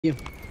You.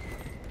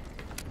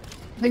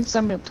 I think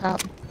somebody up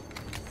top.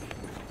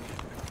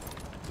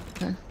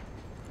 Okay.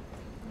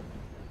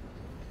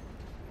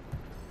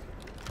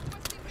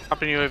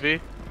 Hopping UAV.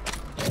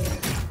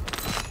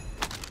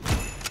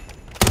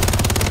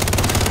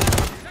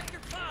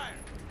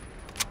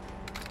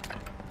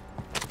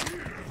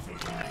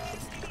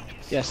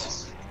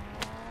 Yes.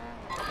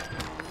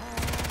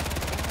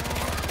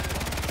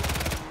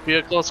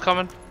 Vehicles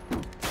coming.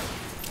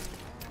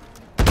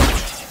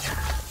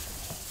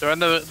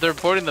 They're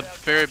boarding the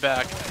very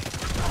back.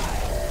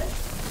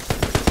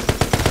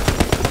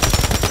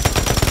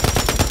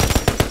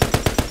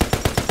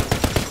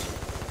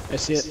 I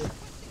see it.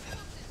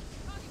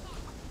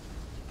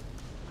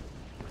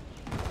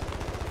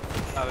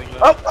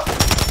 Oh!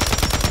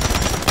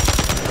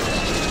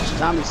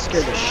 Zombie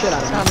scared the shit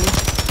out of me.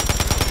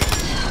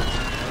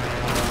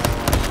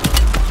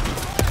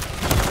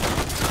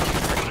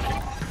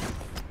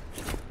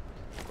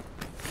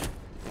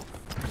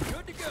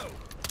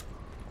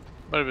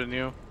 Might have been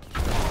you.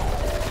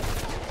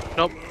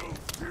 Nope.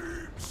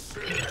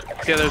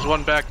 Yeah, there's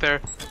one back there.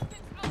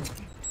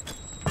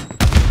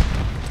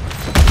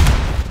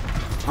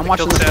 I'm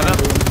watching Killed this Santa.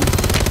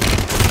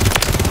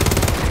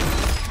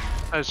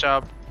 one. Nice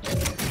job.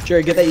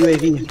 Jerry, get that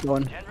UAV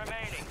going. 10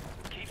 remaining.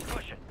 Keep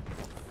pushing.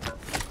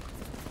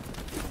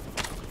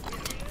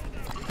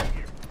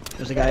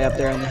 There's a guy up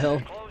there on the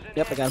hill.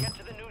 Yep, I got him. Get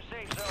to the new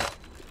safe zone.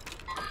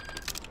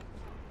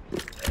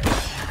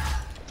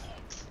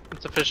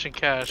 It's a fishing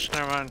cache.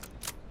 Never mind.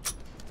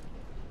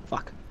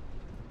 Fuck.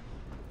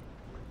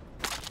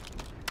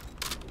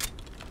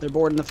 They're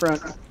bored in the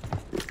front.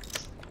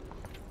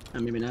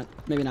 Maybe not.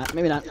 Maybe not.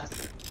 Maybe not.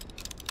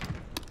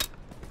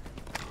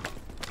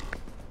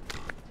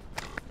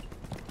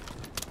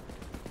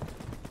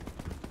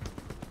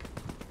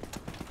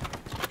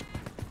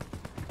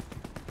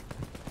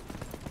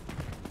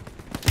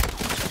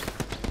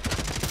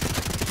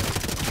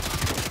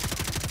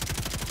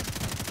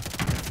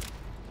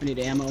 I need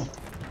ammo.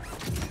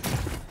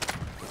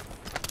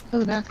 To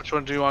the back. Which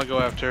one do you want to go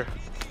after?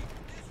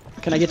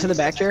 Can I get to the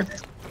back chair?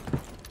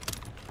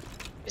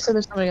 You said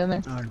there's somebody in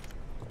there. Oh,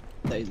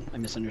 I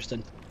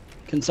misunderstood.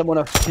 Can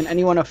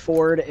anyone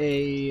afford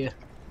a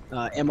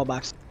ammo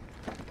box?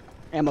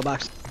 Ammo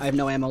box. I have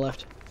no ammo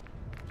left.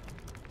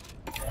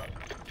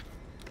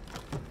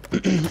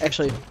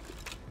 Actually,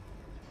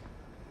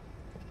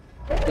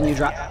 can you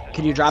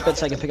drop it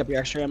so I can pick up your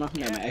extra ammo?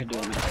 No, I can do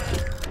it.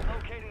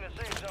 Locating the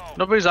safe zone.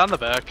 Nobody's on the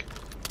back.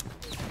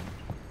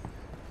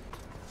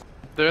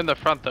 They're in the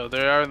front though.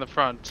 They are in the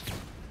front.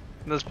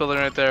 In this building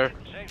right there.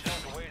 Safe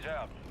zone's a ways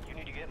out. You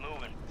need to get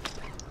moving.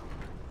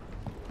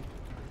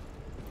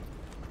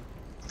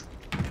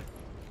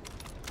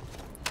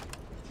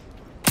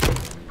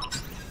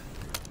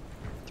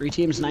 Three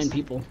teams, 9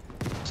 people.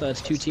 So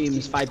that's 2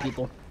 teams, 5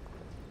 people.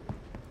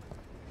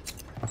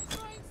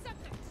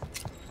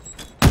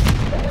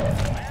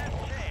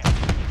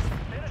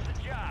 Finish the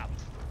job.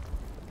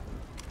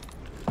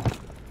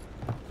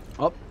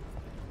 Oh.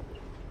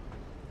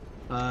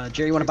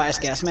 Jerry, you want to buy us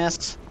gas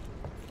masks?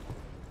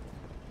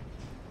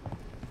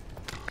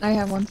 I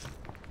have one.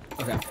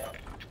 Okay.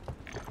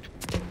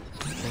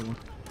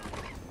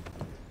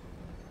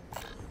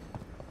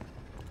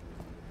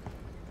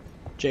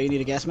 Jay, you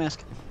need a gas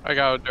mask? I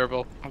got a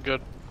durable. I'm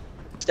good.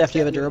 Steph, do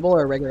you have a durable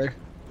or a regular?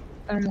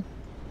 I don't know.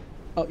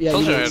 Oh, yeah,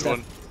 Told you you I need it, had Steph.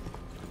 one.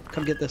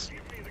 Come get this.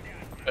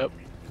 Yep.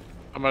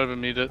 I might have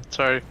need it.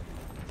 Sorry.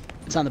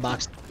 It's on the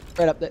box.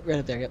 Right up there,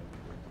 yep.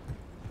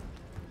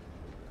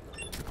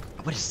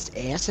 What is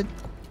this, acid?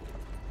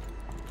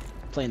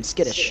 Playing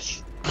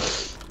skittish.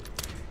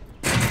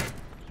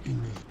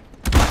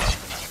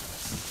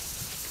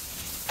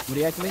 What are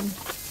you activating?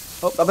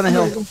 Oh, up on the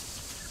hill.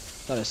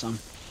 Thought I saw him.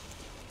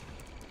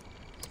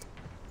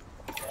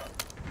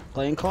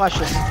 Playing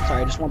cautious.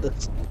 Sorry, I just want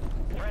this.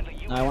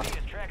 Friendly No, UAV is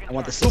tracking I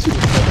want the target. CC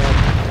so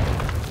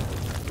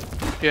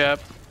bad. Yep.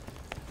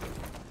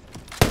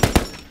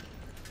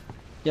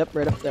 Yep,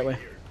 right up that way.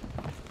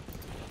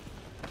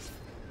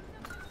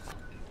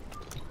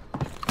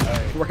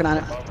 Working on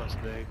it. Almost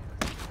big.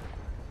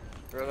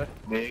 Really?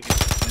 Big.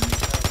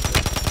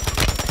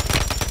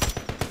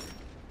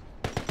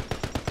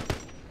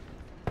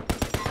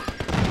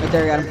 Right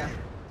there, got him.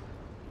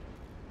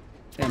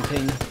 And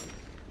ping.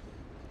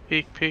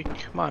 Peek, peek.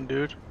 Come on,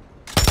 dude.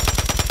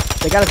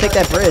 They gotta take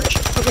that bridge.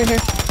 Over here.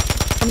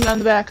 Coming down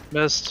the back.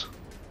 Missed.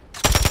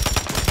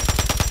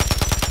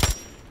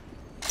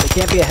 They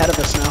can't be ahead of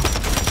us now.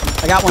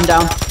 I got one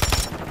down.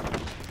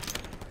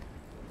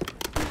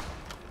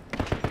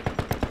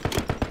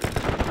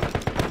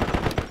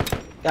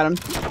 Got him.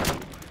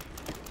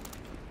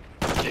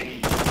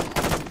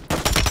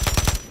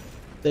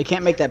 They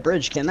can't make that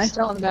bridge, can they?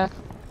 Still in the back.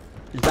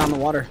 He's down the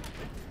water.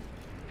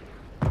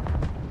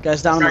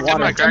 Guy's down in the Cracked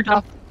him, I water. cracked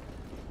him.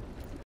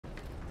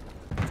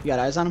 You got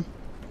eyes on him?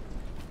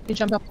 You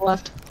jump up the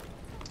left.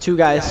 2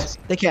 guys.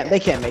 They can't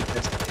make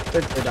this.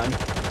 They're done.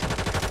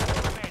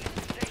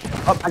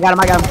 Oh, I got him.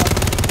 I got him.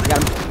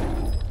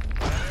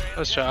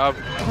 Nice job.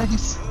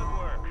 Nice.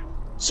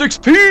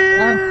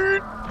 6P!